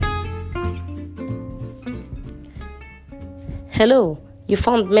Hello, you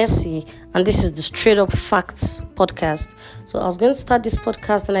found Mercy, and this is the Straight Up Facts podcast. So I was going to start this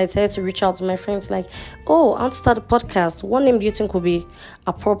podcast, and I decided to reach out to my friends like, oh, I want to start a podcast. What name do you think would be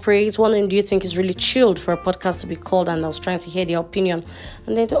appropriate? What name do you think is really chilled for a podcast to be called? And I was trying to hear their opinion.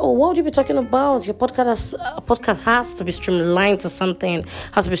 And they thought, oh, what would you be talking about? Your podcast has to be streamlined to something,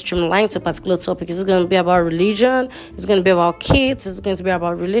 has to be streamlined to a particular topic. Is it going to be about religion? Is it going to be about kids? Is it going to be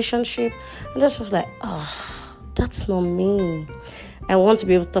about relationship? And that's just like, oh, that's not me. I want to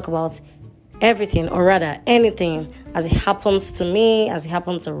be able to talk about everything, or rather anything, as it happens to me, as it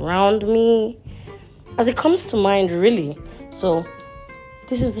happens around me, as it comes to mind, really. So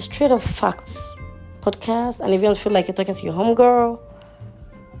this is the Straight Up Facts podcast, and if you don't feel like you're talking to your homegirl,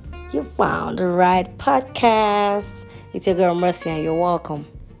 you found the right podcast. It's your girl Mercy, and you're welcome.